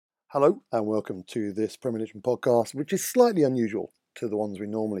Hello and welcome to this Premonition podcast, which is slightly unusual to the ones we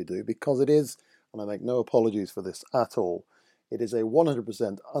normally do because it is, and I make no apologies for this at all, it is a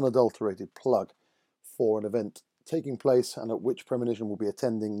 100% unadulterated plug for an event taking place and at which Premonition will be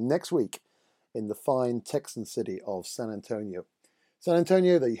attending next week in the fine Texan city of San Antonio. San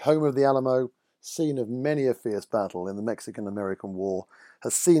Antonio, the home of the Alamo, scene of many a fierce battle in the Mexican-American War,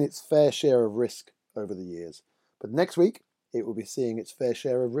 has seen its fair share of risk over the years. But next week, it will be seeing its fair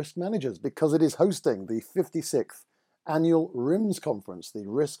share of risk managers because it is hosting the 56th annual RIMS conference, the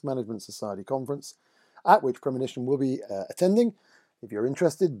Risk Management Society conference, at which Premonition will be attending. If you're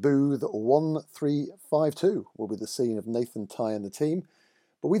interested, booth 1352 will be the scene of Nathan Ty and the team.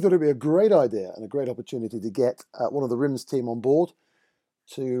 But we thought it would be a great idea and a great opportunity to get one of the RIMS team on board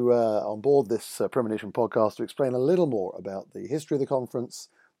this Premonition podcast to explain a little more about the history of the conference,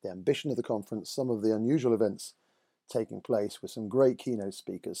 the ambition of the conference, some of the unusual events taking place with some great keynote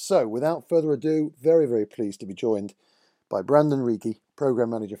speakers. So without further ado, very, very pleased to be joined by Brandon Reiki, Program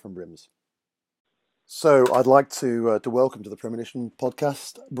Manager from RIMS. So I'd like to welcome to the Premonition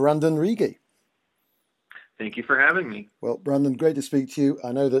podcast, Brandon Reiki. Thank you for having me. Well, Brandon, great to speak to you.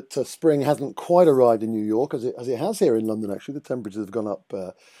 I know that spring hasn't quite arrived in New York as it has here in London, actually. The temperatures have gone up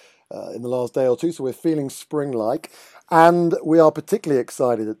in the last day or two, so we're feeling spring-like. And we are particularly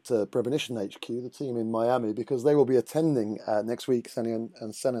excited at Premonition HQ, the team in Miami, because they will be attending next week, San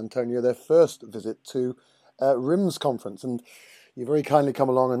Antonio, their first visit to RIMS conference. And you very kindly come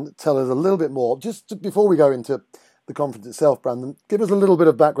along and tell us a little bit more. Just before we go into the conference itself, Brandon, give us a little bit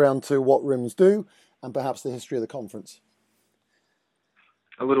of background to what RIMS do and perhaps the history of the conference.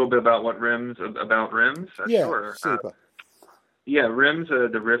 A little bit about RIMS? Yeah, sure. super. RIMS,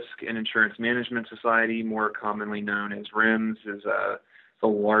 the Risk and Insurance Management Society, more commonly known as RIMS, is the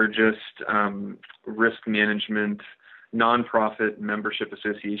largest risk management nonprofit membership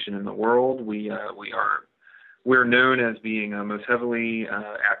association in the world. We're known as being most heavily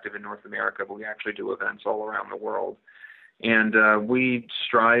active in North America, but we actually do events all around the world. And we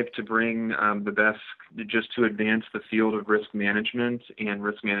strive to bring the best just to advance the field of risk management and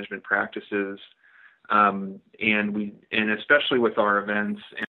risk management practices. And especially with our events,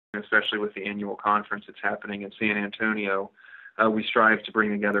 and especially with the annual conference that's happening in San Antonio, we strive to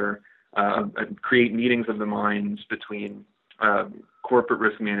bring together, create meetings of the minds between corporate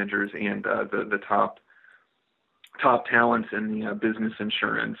risk managers and the top talents in the business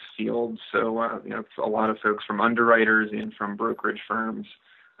insurance field. So, a lot of folks from underwriters and from brokerage firms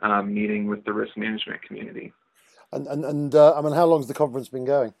meeting with the risk management community. And how long has the conference been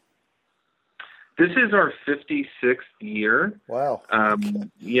going? This is our 56th year. Wow.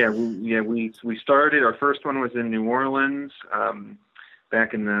 We started. Our first one was in New Orleans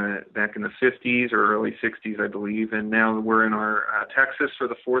back in the 50s or early 60s, I believe, and now we're in our Texas for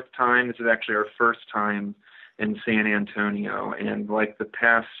the fourth time. This is actually our first time in San Antonio, and like the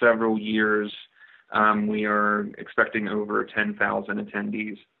past several years, we are expecting over 10,000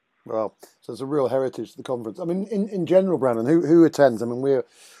 attendees. Wow, so it's a real heritage to the conference. I mean, in general, Brandon, who attends? I mean,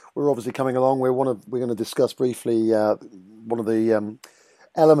 we're obviously coming along. We're going to discuss briefly one of the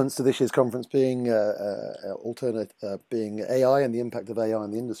elements to this year's conference being being AI and the impact of AI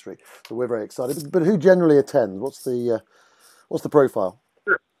in the industry. So we're very excited. But who generally attends? What's the profile?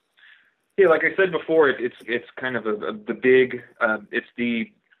 Sure. Yeah, like I said before, it's kind of the big. It's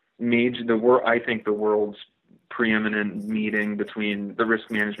the major. I think the world's preeminent meeting between the risk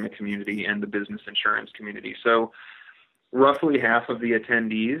management community and the business insurance community. So roughly half of the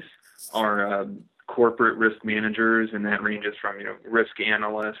attendees are corporate risk managers, and that ranges from risk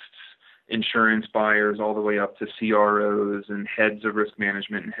analysts, insurance buyers, all the way up to CROs and heads of risk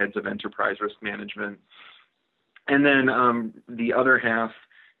management and heads of enterprise risk management. And then the other half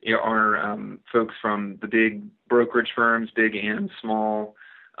are folks from the big brokerage firms, big and small,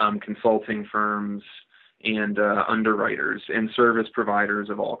 consulting firms, and underwriters and service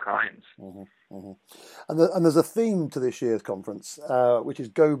providers of all kinds. Mm-hmm, mm-hmm. And there's a theme to this year's conference, which is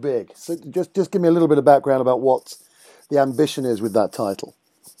Go Big. So just give me a little bit of background about what the ambition is with that title.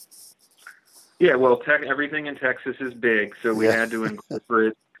 Yeah, well, everything in Texas is big, so we had to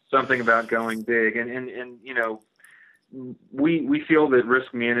incorporate something about going big. And we feel that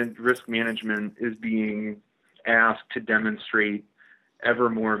risk management is being asked to demonstrate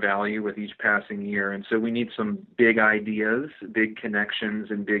ever more value with each passing year. And so we need some big ideas, big connections,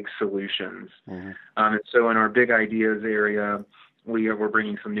 and big solutions. Mm-hmm. And so in our big ideas area, we're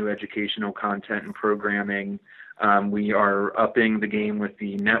bringing some new educational content and programming. We are upping the game with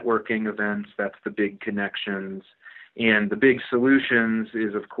the networking events. That's the big connections. And the big solutions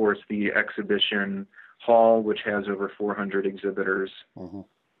is, of course, the exhibition hall, which has over 400 exhibitors. Mm-hmm.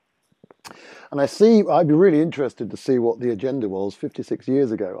 And I'd be really interested to see what the agenda was 56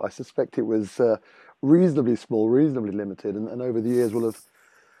 years ago. I suspect it was reasonably small, reasonably limited, and over the years will have,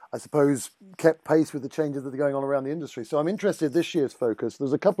 I suppose, kept pace with the changes that are going on around the industry. So I'm interested in this year's focus.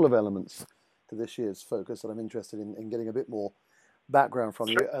 There's a couple of elements to this year's focus that I'm interested in getting a bit more background from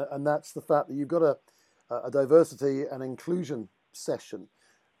you, and that's the fact that you've got a diversity and inclusion session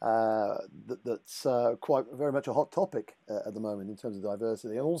that's quite very much a hot topic at the moment in terms of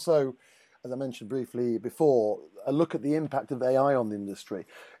diversity, and also, as I mentioned briefly before, a look at the impact of AI on the industry.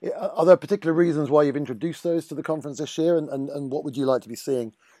 Are there particular reasons why you've introduced those to the conference this year, and what would you like to be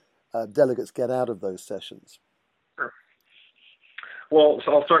seeing delegates get out of those sessions? Sure. Well,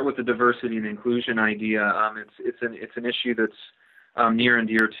 so I'll start with the diversity and inclusion idea. It's an issue that's near and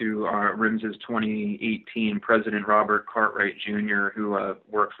dear to RIMS's 2018 President Robert Cartwright Jr., who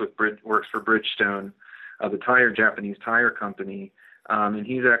works for Bridgestone, the Japanese tire company, and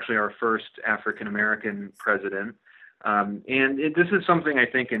he's actually our first African American president. This is something I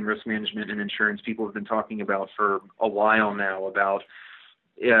think in risk management and insurance people have been talking about for a while now. About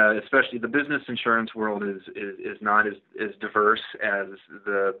especially the business insurance world is not as diverse as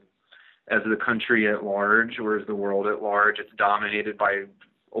the country at large, or as the world at large. It's dominated by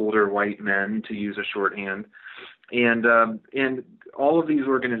older white men, to use a shorthand, and all of these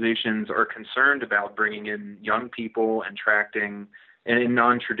organizations are concerned about bringing in young people and attracting and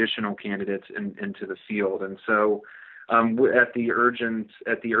non-traditional candidates into the field. And so, at the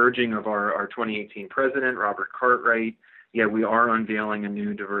urging of our 2018 president, Robert Cartwright, we are unveiling a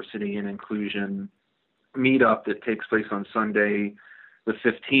new diversity and inclusion meetup that takes place on Sunday, the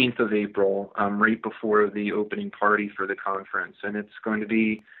 15th of April, right before the opening party for the conference. And it's going to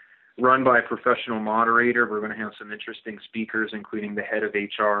be run by a professional moderator. We're going to have some interesting speakers, including the head of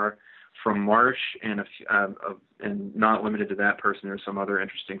HR from Marsh, and not limited to that person. There's some other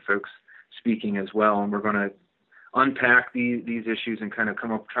interesting folks speaking as well. And we're going to unpack these issues and kind of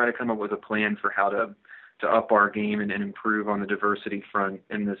try to come up with a plan for how to up our game and improve on the diversity front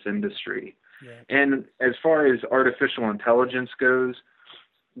in this industry. Yeah. And as far as artificial intelligence goes,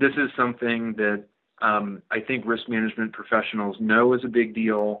 this is something that I think risk management professionals know is a big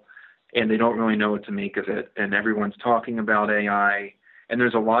deal, and they don't really know what to make of it. And everyone's talking about AI, and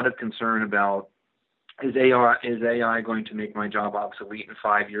there's a lot of concern about, is AI going to make my job obsolete in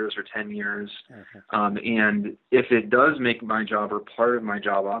 5 years or 10 years? Okay. And if it does make my job or part of my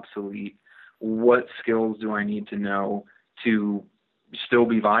job obsolete, what skills do I need to know to still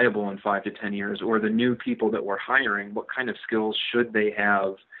be viable in 5 to 10 years? Or the new people that we're hiring, what kind of skills should they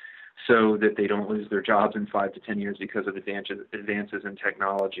have so that they don't lose their jobs in 5 to 10 years because of advances in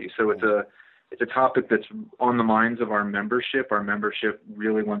technology? So it's a topic that's on the minds of our membership. Our membership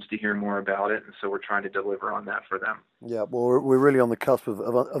really wants to hear more about it, and so we're trying to deliver on that for them. Yeah, well, we're really on the cusp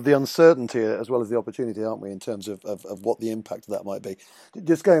of the uncertainty as well as the opportunity, aren't we, in terms of what the impact of that might be.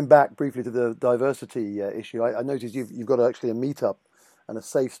 Just going back briefly to the diversity issue, I noticed you've got actually a meetup and a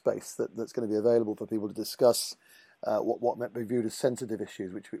safe space that's going to be available for people to discuss what might be viewed as sensitive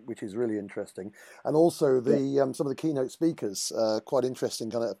issues, which is really interesting. And also some of the keynote speakers, quite interesting,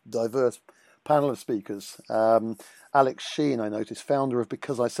 kind of diverse panel of speakers. Alex Sheen, I noticed, founder of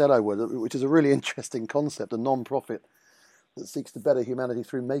Because I Said I Would, which is a really interesting concept, a non-profit that seeks to better humanity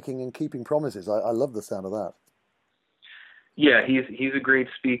through making and keeping promises. I love the sound of that. Yeah, he's a great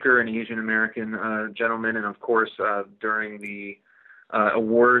speaker, an Asian American gentleman, and of course during the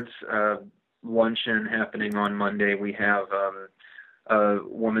awards luncheon happening on Monday, we have a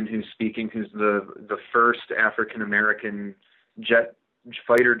woman who's speaking, who's the first African American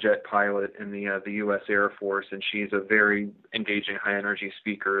fighter jet pilot in the U.S. Air Force, and she's a very engaging, high energy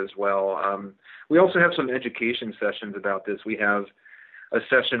speaker as well. We also have some education sessions about this. We have a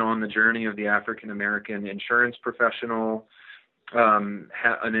session on the journey of the African American insurance professional, a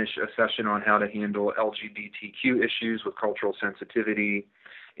session on how to handle LGBTQ issues with cultural sensitivity,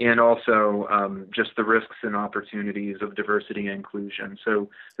 and also just the risks and opportunities of diversity and inclusion. So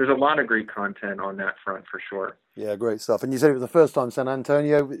there's a lot of great content on that front for sure. Yeah, great stuff. And you said it was the first time San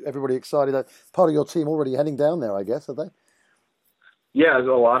Antonio. Everybody excited? Part of your team already heading down there, I guess, are they? Yeah, a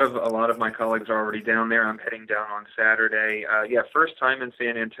lot of my colleagues are already down there. I'm heading down on Saturday. First time in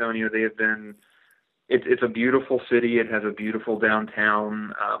San Antonio. They have been. It's a beautiful city. It has a beautiful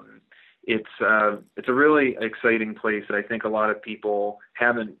downtown. It's a really exciting place that I think a lot of people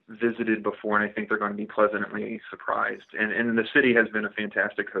haven't visited before, and I think they're going to be pleasantly surprised. And the city has been a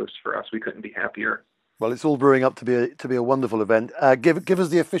fantastic host for us. We couldn't be happier. Well, it's all brewing up to be a wonderful event. Give us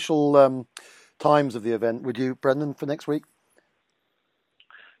the official times of the event, would you, Brendan, for next week?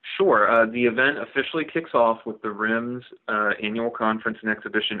 Sure. The event officially kicks off with the RIMS annual conference and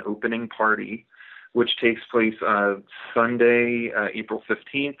exhibition opening party, which takes place Sunday, April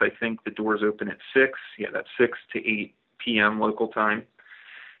 15th. I think the doors open at 6. Yeah, that's 6 to 8 p.m. local time.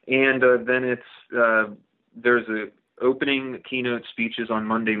 And then there's a opening keynote speeches on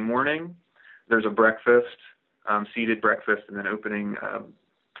Monday morning. There's a breakfast, seated breakfast, and then opening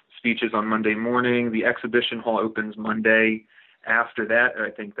speeches on Monday morning. The exhibition hall opens Monday. After that, I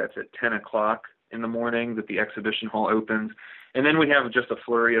think that's at 10 o'clock in the morning that the exhibition hall opens. And then we have just a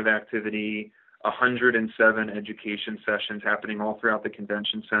flurry of activity, 107 education sessions happening all throughout the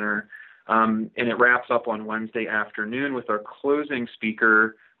convention center. And it wraps up on Wednesday afternoon with our closing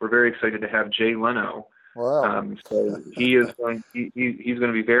speaker. We're very excited to have Jay Leno. Wow. So he's going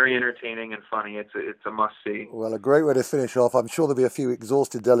to be very entertaining and funny. It's a must-see. Well, a great way to finish off. I'm sure there'll be a few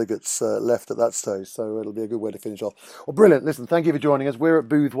exhausted delegates left at that stage, so it'll be a good way to finish off. Well, brilliant. Listen, thank you for joining us. We're at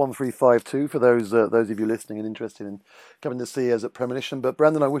booth 1352 for those of you listening and interested in coming to see us at Premonition. But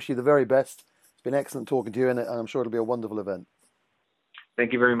Brandon, I wish you the very best. It's been excellent talking to you, and I'm sure it'll be a wonderful event.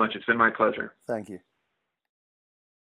 Thank you very much. It's been my pleasure. Thank you.